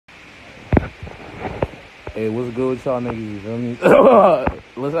Hey, what's good with y'all niggas? You feel me?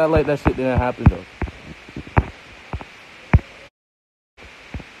 Let's act like that shit didn't happen though.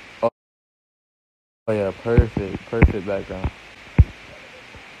 Oh yeah, perfect background.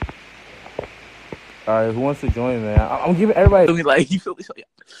 All right, who wants to join, man? I'm giving everybody Like you feel me? So, yeah.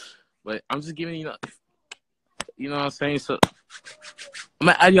 But I'm just giving you know what I'm saying. So I'm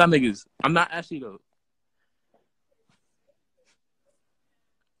gonna add y'all niggas. I'm not Ashley though.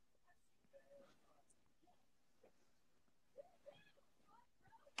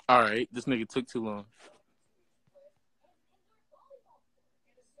 All right, this nigga took too long.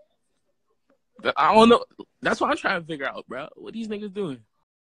 I don't know. That's what I'm trying to figure out, bro. What these niggas doing?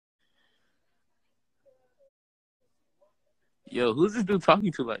 Yo, who's this dude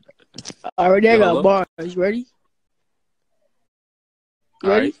talking to like that? Already, I Yo, got hello? bars. You ready?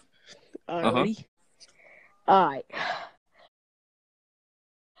 You All ready? right. Alright, ready? Alright.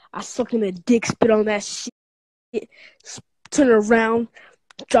 I suck in the dick, spit on that shit, turn around,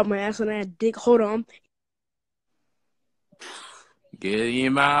 drop my ass on that dick. Hold on. Get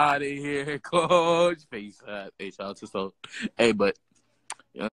him out of here, coach. Face that. Hey, shout out to so. Hey, but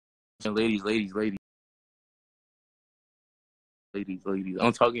you know, ladies.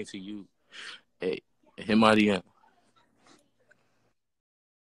 I'm talking to you. Hey, him out of here.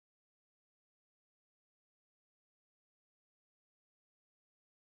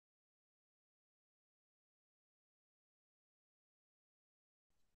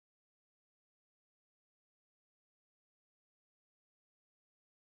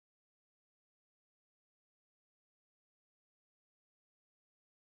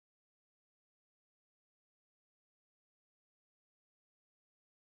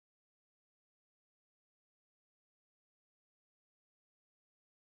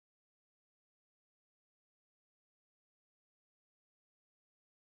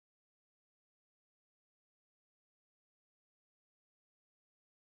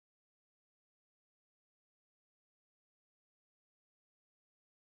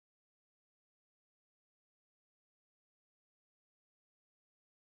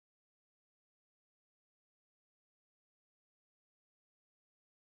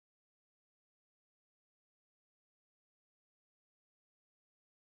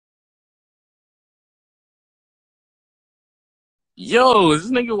 Yo, is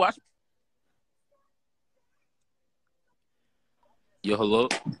this nigga watch? Yo, hello.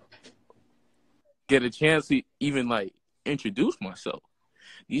 Get a chance to even like introduce myself.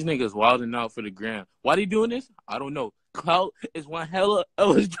 These niggas wilding out for the gram. Why they doing this? I don't know. Clout is one hella.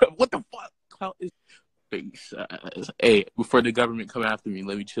 What the fuck? Clout is face ass. Hey, before the government come after me,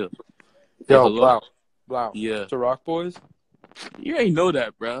 let me chill. Hey, Yo, hello. Blout. Yeah, The Rock Boys? you ain't know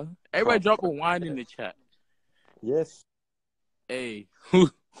that, bro. Everybody Oh, drop a wine in the chat. yes. Hey, who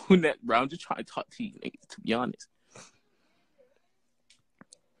next, bro? I'm just trying to talk to you, niggas, to be honest.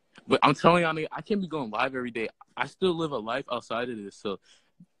 But I'm telling y'all, nigga, I can't be going live every day. I still live a life outside of this, so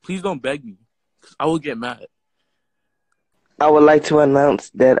please don't beg me, cause I will get mad. I would like to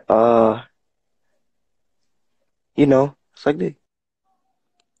announce that suck dick.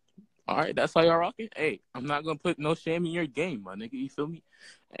 All right, that's how y'all rocking. Hey, I'm not gonna put no shame in your game, my nigga. You feel me?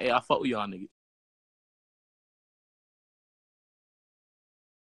 Hey, I fuck with y'all niggas.